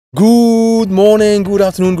Good morning, good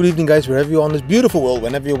afternoon, good evening guys, wherever you are on this beautiful world,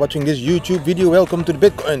 whenever you're watching this YouTube video. Welcome to the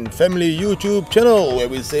Bitcoin Family YouTube channel where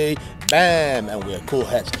we say BAM and we're cool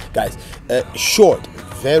heads. Guys, short,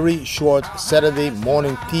 very short Saturday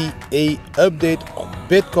morning TA update on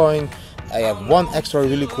Bitcoin. I have one extra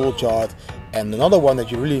really cool chart and another one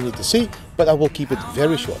that you really need to see, but I will keep it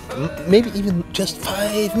very short, maybe even just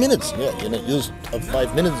 5 minutes. Yeah, you know, used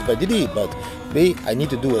 5 minutes by Didi, but I need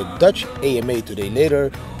to do a Dutch AMA today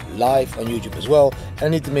later, live on YouTube as well, and I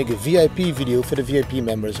need to make a VIP video for the VIP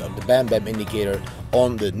members of the BAM indicator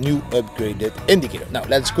on the new upgraded indicator. Now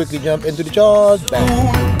let's quickly jump into the chart.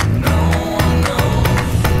 BAM.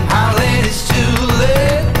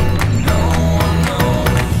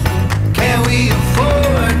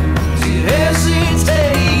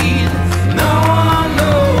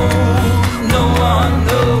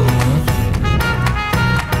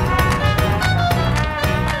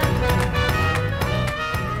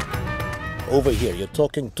 Over here, you're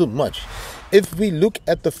talking too much. If we look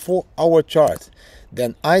at the 4-hour chart,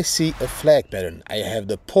 then I see a flag pattern. I have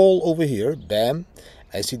the pole over here, BAM.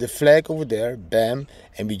 I see the flag over there, BAM,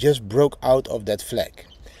 and we just broke out of that flag.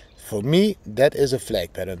 For me, that is a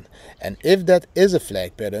flag pattern. And if that is a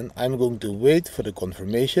flag pattern, I'm going to wait for the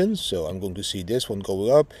confirmation. So I'm going to see this one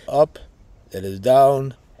going up, that is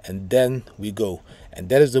down, and then we go. And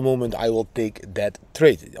that is the moment I will take that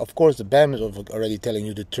trade. Of course, the BAM is already telling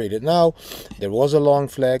you to trade it now. There was a long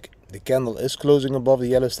flag. The candle is closing above the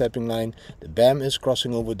yellow stepping line. The BAM is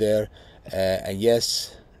crossing over there. And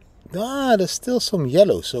yes, there's still some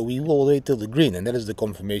yellow. So we will wait till the green. And that is the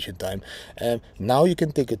confirmation time. Now you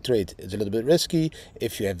can take a trade. It's a little bit risky.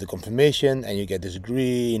 If you have the confirmation and you get this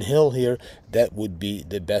green hill here, that would be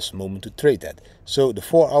the best moment to trade that. So the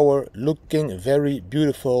 4-hour looking very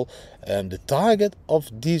beautiful. The target of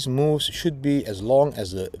these moves should be as long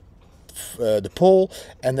as the pole,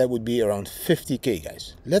 and that would be around 50k,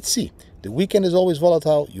 guys. Let's see. The weekend is always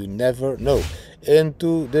volatile, you never know.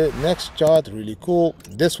 Into the next chart, really cool.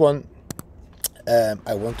 This one,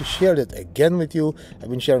 I want to share that again with you. I've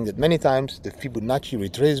been sharing it many times, the Fibonacci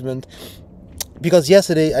retracement. Because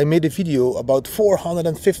yesterday I made a video about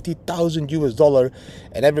 $450,000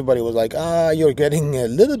 and everybody was like, you're getting a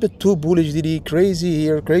little bit too bullish, Didi, crazy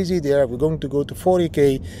here, crazy there, we're going to go to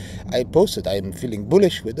 40k. I posted I'm feeling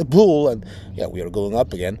bullish with the bull, and yeah, we are going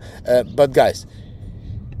up again. But guys,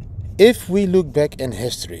 if we look back in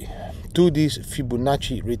history to these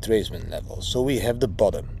Fibonacci retracement levels, so we have the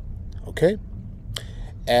bottom, okay,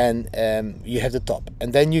 and you have the top,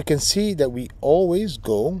 and then you can see that we always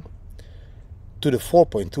go to the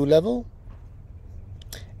 4.2 level,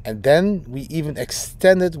 and then we even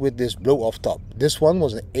extended with this blow off top. This one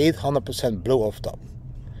was an 800% blow off top.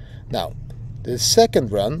 Now the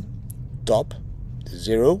second run, top, the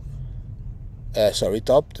zero,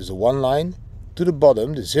 top, there's a one line, to the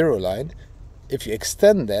bottom, the zero line. If you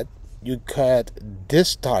extend that, you get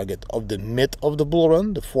this target of the mid of the bull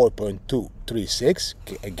run, the 4.236,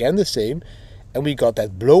 again the same, and we got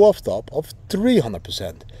that blow off top of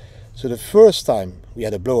 300%. So the first time we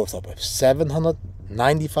had a blow off top of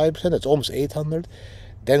 795%, that's almost 800.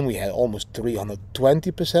 Then we had almost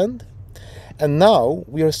 320%. And now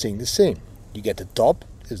we are seeing the same. You get the top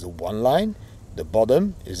is the one line, the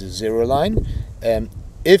bottom is the zero line. And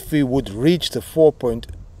if we would reach the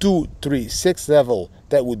 4.236 level,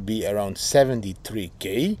 that would be around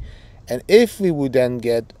 73k. And if we would then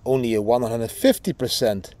get only a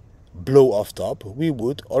 150% blow off top, we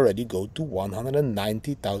would already go to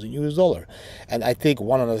 $190,000. And I take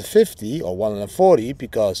 150 or 140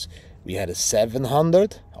 because we had a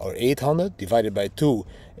 700 or 800 divided by 2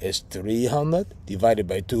 is 300, divided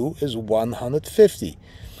by 2 is 150.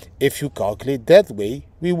 If you calculate that way,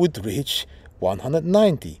 we would reach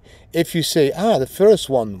 190. If you say, the first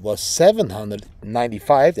one was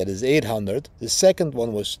 795, that is 800, the second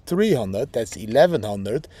one was 300, that's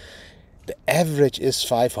 1100, the average is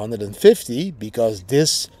 550, because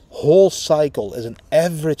this whole cycle is an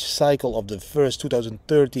average cycle of the first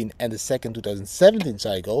 2013 and the second 2017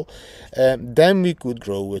 cycle. Then we could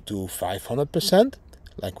grow it to 500%,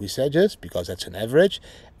 like we said, just because that's an average.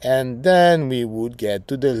 And then we would get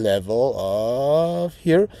to the level of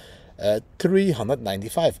here,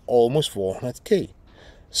 395, almost 400k.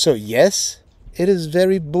 So yes, it is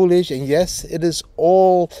very bullish, and yes, it is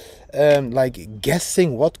all like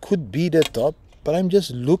guessing what could be the top, but I'm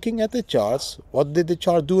just looking at the charts. What did the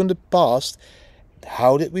chart do in the past?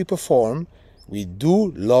 How did we perform? We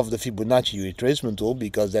do love the Fibonacci retracement tool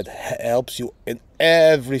because that helps you in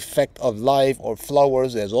every fact of life or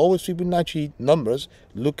flowers. There's always Fibonacci numbers.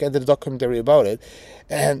 Look at the documentary about it.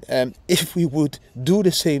 And if we would do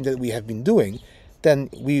the same that we have been doing, then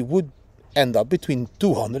we would end up between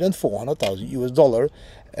 200 and 400,000 US dollar,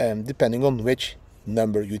 depending on which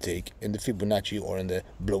number you take in the Fibonacci or in the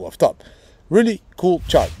blow off top. Really cool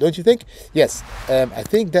chart, don't you think? Yes, I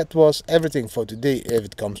think that was everything for today if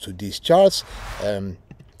it comes to these charts.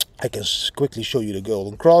 I can quickly show you the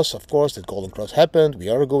golden cross. Of course, the golden cross happened. We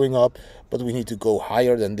are going up, but we need to go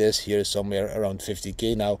higher than this. Here, somewhere around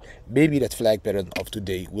 50k now. Maybe that flag pattern of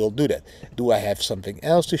today will do that. Do I have something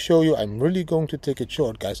else to show you? I'm really going to take it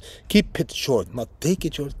short, guys. Keep it short, not take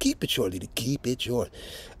it short. Keep it short, Didi. Keep it short.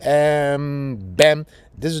 Bam.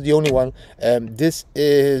 This is the only one. This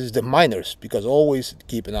is the miners, because always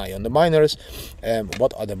keep an eye on the miners.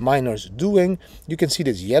 What are the miners doing? You can see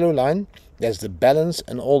this yellow line. There's the balance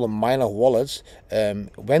and all the miner wallets.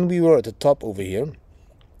 When we were at the top over here,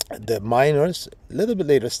 the miners a little bit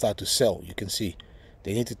later start to sell. You can see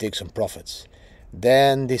they need to take some profits.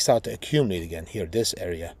 Then they start to accumulate again here, this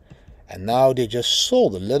area. And now they just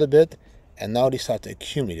sold a little bit, and now they start to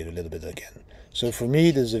accumulate a little bit again. So for me,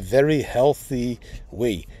 this is a very healthy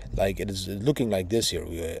way. Like it is looking like this here.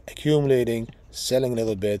 We are accumulating, selling a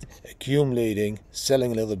little bit, accumulating,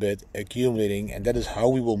 selling a little bit, accumulating, and that is how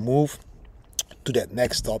we will move to that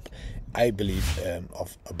next stop, I believe,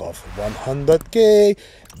 of above 100k.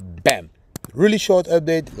 Bam. Really short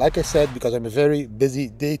update, like I said, because I'm a very busy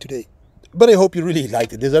day today. But I hope you really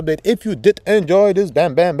liked this update. If you did enjoy this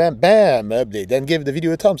bam update, then give the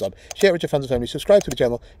video a thumbs up, share with your friends and family, subscribe to the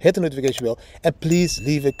channel, hit the notification bell, and please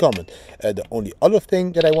leave a comment. The only other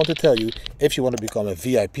thing that I want to tell you, if you want to become a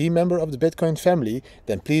VIP member of the Bitcoin family,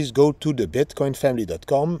 then please go to the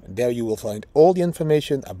bitcoinfamily.com. There you will find all the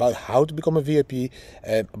information about how to become a VIP,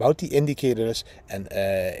 about the indicators, and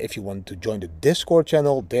if you want to join the Discord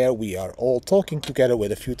channel, there we are all talking together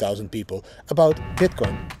with a few thousand people about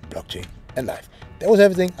Bitcoin, blockchain, and life. That was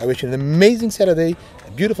everything. I wish you an amazing Saturday,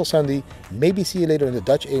 a beautiful Sunday. Maybe see you later in the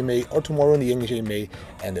Dutch AMA or tomorrow in the English AMA.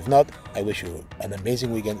 And if not, I wish you an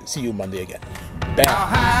amazing weekend. See you Monday again. Bam.